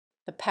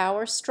The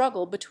power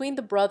struggle between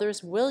the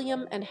brothers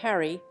William and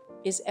Harry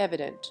is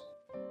evident.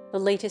 The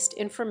latest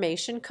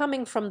information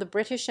coming from the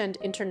British and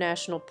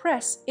international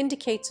press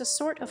indicates a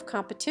sort of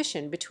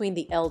competition between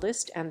the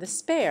eldest and the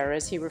spare,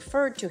 as he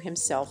referred to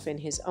himself in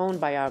his own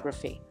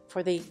biography,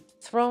 for the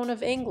throne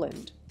of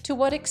England. To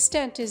what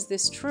extent is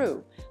this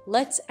true?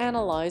 Let's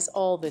analyze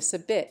all this a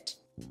bit.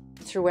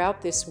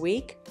 Throughout this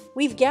week,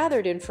 we've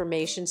gathered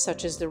information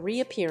such as the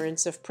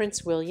reappearance of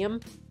Prince William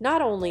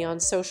not only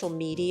on social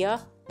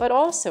media, but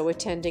also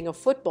attending a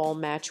football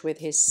match with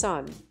his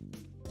son.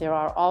 There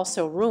are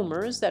also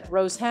rumors that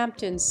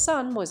Rosehampton's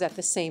son was at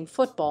the same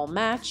football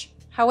match.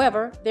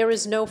 However, there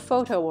is no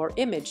photo or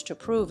image to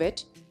prove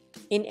it.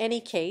 In any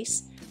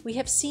case, we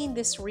have seen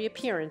this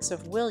reappearance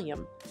of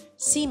William,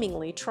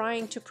 seemingly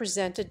trying to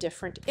present a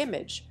different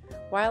image,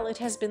 while it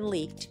has been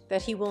leaked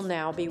that he will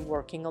now be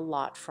working a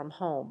lot from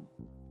home.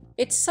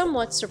 It's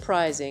somewhat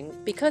surprising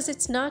because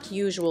it's not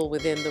usual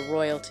within the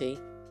royalty.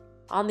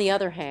 On the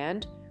other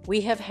hand,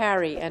 we have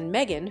Harry and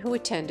Meghan who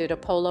attended a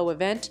polo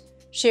event,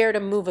 shared a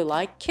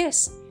movie-like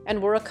kiss,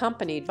 and were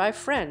accompanied by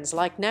friends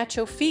like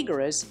Nacho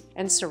Figueras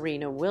and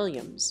Serena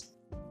Williams.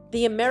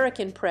 The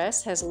American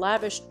press has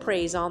lavished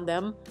praise on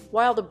them,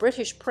 while the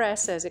British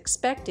press, as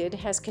expected,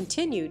 has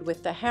continued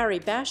with the Harry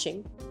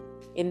bashing.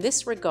 In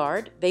this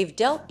regard, they've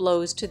dealt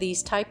blows to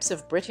these types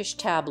of British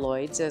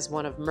tabloids as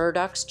one of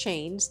Murdoch's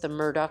chains, the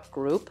Murdoch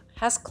Group,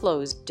 has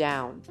closed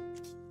down.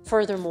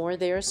 Furthermore,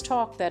 there's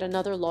talk that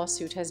another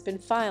lawsuit has been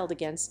filed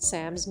against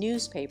Sam's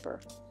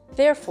newspaper.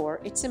 Therefore,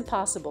 it's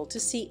impossible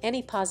to see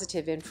any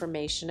positive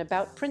information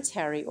about Prince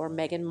Harry or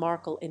Meghan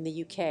Markle in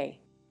the UK.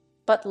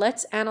 But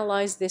let's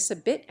analyze this a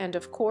bit and,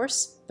 of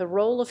course, the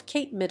role of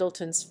Kate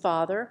Middleton's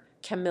father,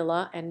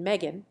 Camilla, and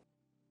Meghan.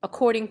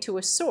 According to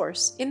a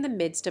source, in the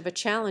midst of a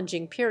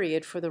challenging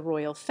period for the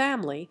royal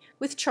family,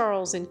 with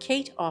Charles and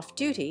Kate off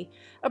duty,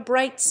 a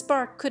bright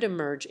spark could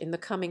emerge in the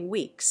coming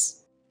weeks.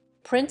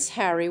 Prince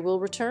Harry will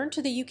return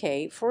to the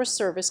UK for a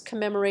service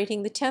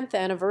commemorating the 10th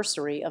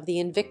anniversary of the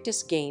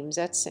Invictus Games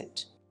at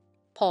St.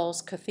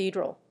 Paul's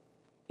Cathedral.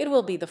 It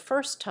will be the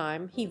first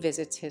time he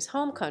visits his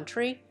home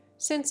country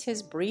since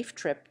his brief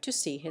trip to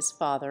see his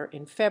father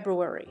in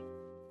February.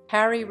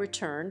 Harry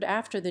returned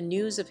after the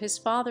news of his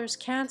father's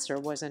cancer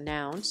was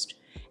announced,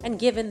 and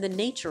given the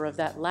nature of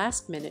that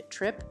last-minute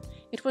trip,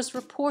 it was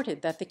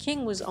reported that the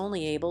king was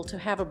only able to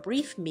have a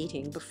brief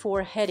meeting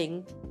before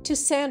heading to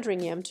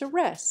Sandringham to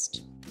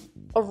rest.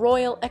 A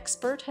royal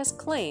expert has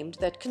claimed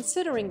that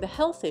considering the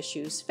health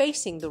issues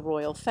facing the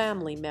royal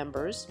family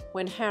members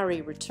when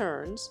Harry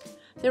returns,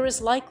 there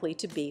is likely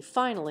to be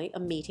finally a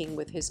meeting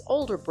with his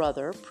older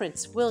brother,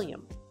 Prince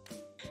William.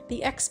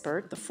 The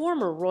expert, the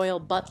former royal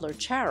butler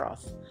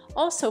Charoff,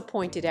 also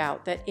pointed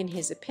out that, in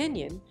his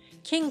opinion,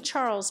 King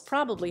Charles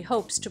probably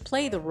hopes to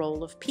play the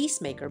role of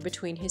peacemaker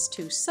between his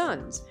two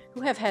sons,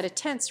 who have had a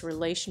tense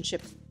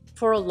relationship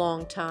for a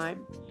long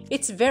time.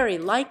 It's very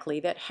likely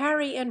that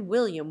Harry and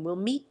William will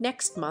meet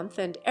next month,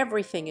 and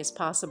everything is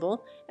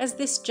possible, as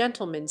this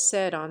gentleman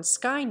said on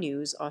Sky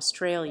News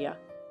Australia.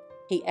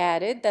 He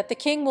added that the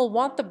king will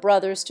want the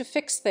brothers to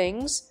fix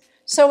things,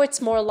 so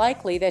it's more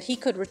likely that he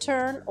could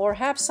return or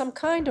have some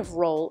kind of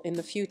role in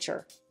the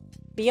future.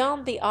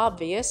 Beyond the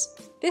obvious,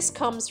 this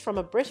comes from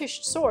a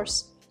British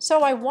source,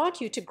 so I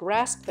want you to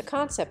grasp the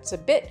concepts a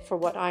bit for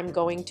what I'm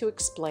going to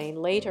explain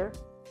later.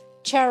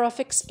 Charoff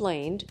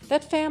explained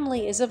that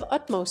family is of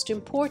utmost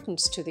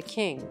importance to the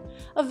king,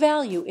 a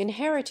value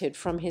inherited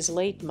from his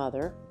late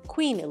mother,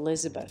 Queen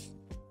Elizabeth.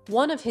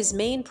 One of his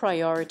main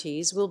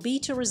priorities will be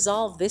to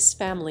resolve this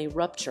family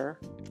rupture.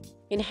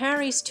 In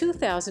Harry's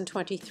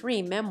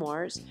 2023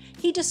 memoirs,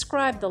 he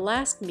described the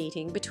last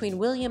meeting between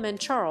William and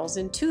Charles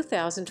in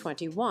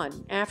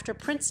 2021 after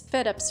Prince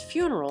Philip's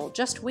funeral,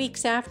 just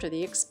weeks after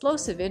the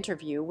explosive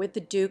interview with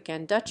the Duke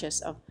and Duchess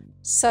of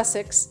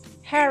Sussex,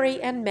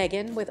 Harry and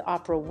Meghan with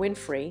Oprah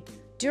Winfrey,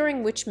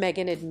 during which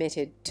Meghan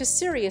admitted to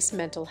serious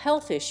mental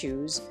health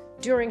issues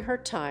during her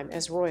time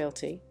as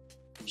royalty.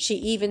 She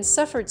even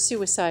suffered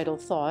suicidal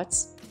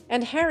thoughts,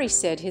 and Harry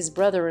said his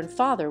brother and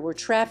father were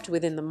trapped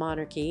within the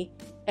monarchy,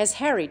 as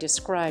Harry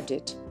described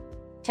it.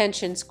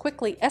 Tensions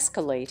quickly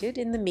escalated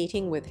in the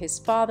meeting with his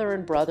father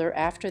and brother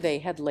after they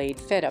had laid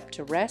Philip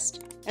to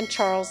rest, and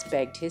Charles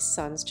begged his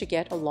sons to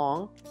get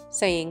along,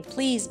 saying,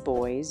 "Please,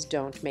 boys,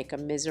 don't make a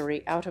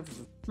misery out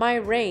of my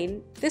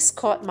reign." This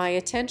caught my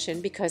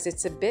attention because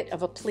it's a bit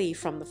of a plea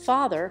from the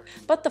father,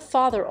 but the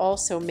father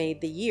also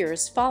made the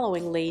years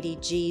following Lady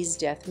G's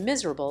death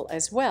miserable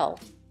as well.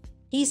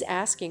 He's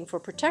asking for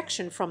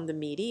protection from the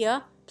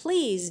media.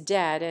 Please,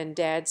 Dad, and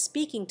Dad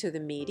speaking to the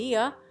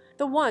media,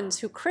 the ones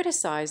who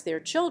criticize their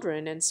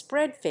children and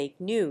spread fake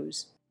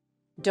news.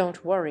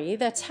 Don't worry,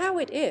 that's how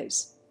it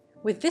is.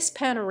 With this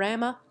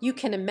panorama, you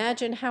can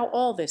imagine how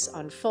all this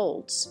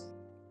unfolds.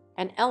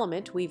 An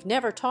element we've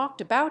never talked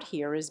about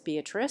here is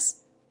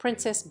Beatrice,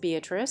 Princess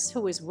Beatrice,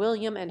 who is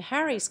William and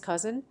Harry's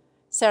cousin,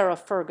 Sarah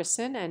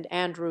Ferguson and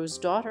Andrew's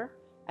daughter,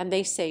 and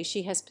they say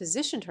she has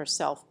positioned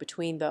herself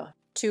between the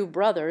two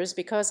brothers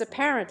because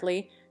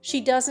apparently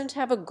she doesn't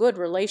have a good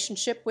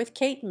relationship with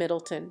Kate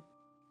Middleton.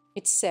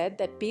 It's said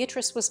that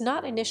Beatrice was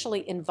not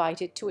initially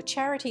invited to a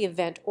charity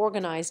event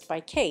organized by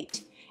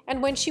Kate,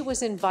 and when she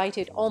was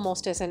invited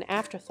almost as an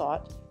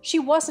afterthought, she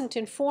wasn't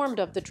informed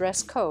of the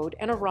dress code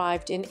and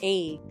arrived in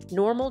a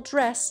normal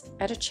dress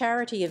at a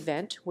charity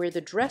event where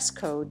the dress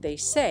code, they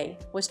say,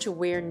 was to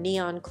wear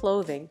neon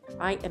clothing,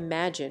 I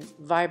imagine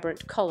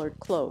vibrant colored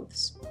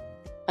clothes.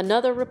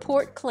 Another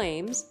report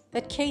claims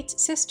that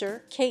Kate's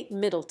sister, Kate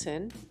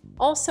Middleton,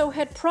 also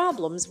had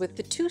problems with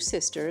the two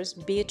sisters,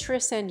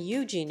 Beatrice and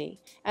Eugenie,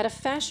 at a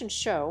fashion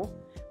show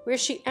where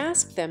she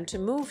asked them to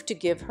move to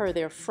give her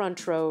their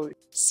front row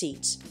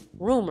seats.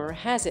 Rumor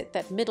has it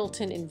that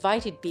Middleton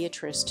invited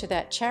Beatrice to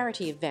that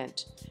charity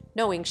event,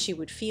 knowing she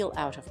would feel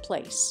out of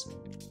place.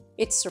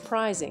 It's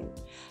surprising.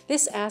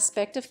 This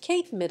aspect of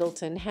Kate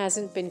Middleton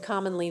hasn't been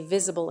commonly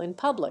visible in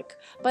public,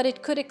 but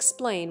it could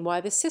explain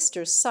why the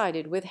sisters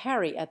sided with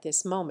Harry at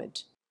this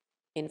moment.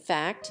 In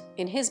fact,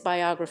 in his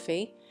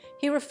biography,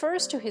 he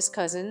refers to his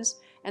cousins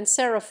and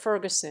Sarah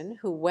Ferguson,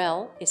 who,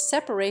 well, is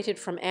separated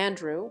from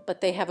Andrew,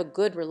 but they have a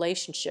good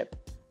relationship,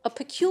 a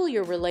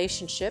peculiar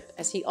relationship,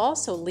 as he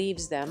also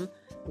leaves them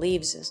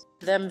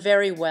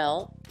very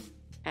well.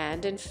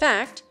 And, in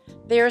fact,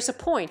 there's a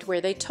point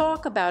where they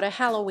talk about a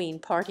Halloween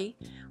party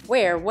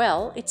where,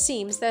 well, it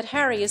seems that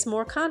Harry is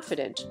more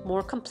confident,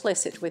 more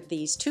complicit with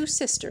these two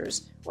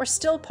sisters, or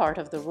still part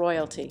of the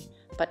royalty.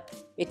 But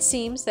it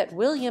seems that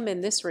William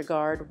in this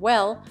regard,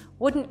 well,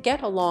 wouldn't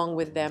get along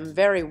with them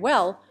very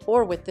well,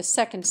 or with the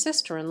second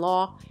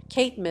sister-in-law,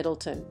 Kate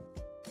Middleton.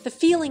 The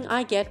feeling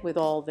I get with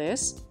all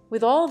this,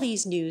 with all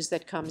these news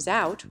that comes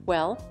out,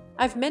 well,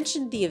 I've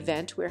mentioned the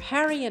event where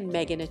Harry and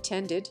Meghan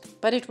attended,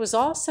 but it was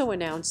also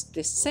announced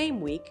this same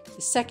week,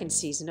 the second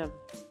season of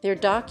their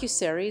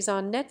docuseries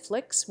on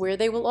Netflix, where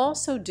they will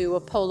also do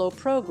a polo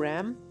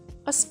program,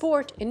 a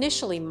sport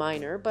initially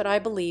minor, but I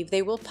believe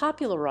they will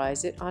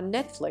popularize it on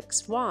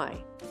Netflix. Why?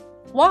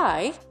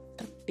 Why?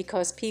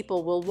 Because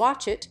people will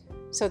watch it,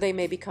 so they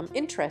may become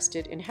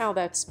interested in how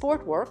that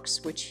sport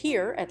works, which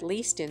here, at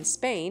least in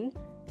Spain,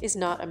 is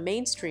not a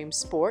mainstream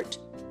sport,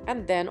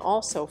 and then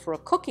also for a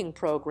cooking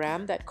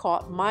program that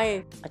caught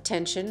my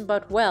attention,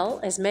 but well,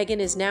 as Meghan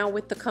is now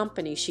with the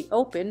company she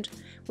opened,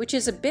 which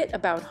is a bit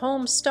about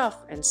home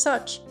stuff and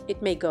such,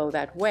 it may go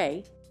that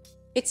way.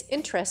 It's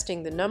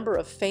interesting the number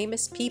of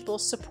famous people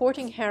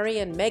supporting Harry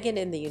and Meghan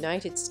in the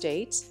United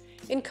States,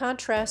 in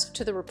contrast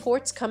to the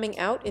reports coming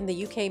out in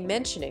the UK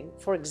mentioning,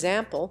 for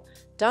example,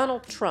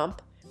 Donald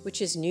Trump,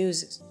 which is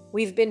news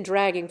we've been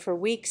dragging for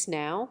weeks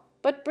now,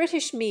 but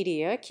British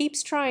media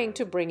keeps trying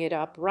to bring it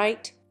up,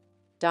 right?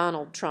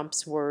 Donald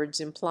Trump's words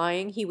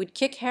implying he would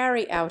kick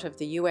Harry out of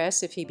the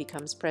US if he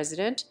becomes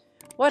president.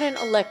 What an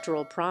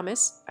electoral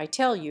promise, I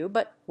tell you,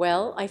 but,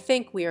 well, I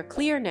think we are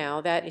clear now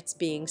that it's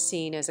being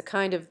seen as a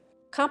kind of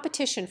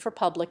competition for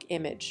public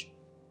image.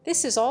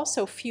 This is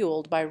also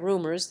fueled by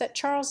rumors that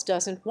Charles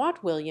doesn't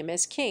want William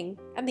as king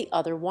and the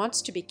other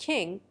wants to be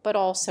king, but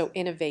also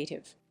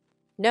innovative.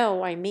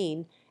 No, I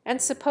mean,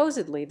 and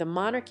supposedly the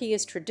monarchy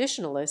is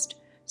traditionalist,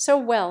 so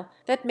well,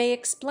 that may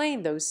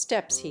explain those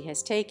steps he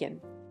has taken.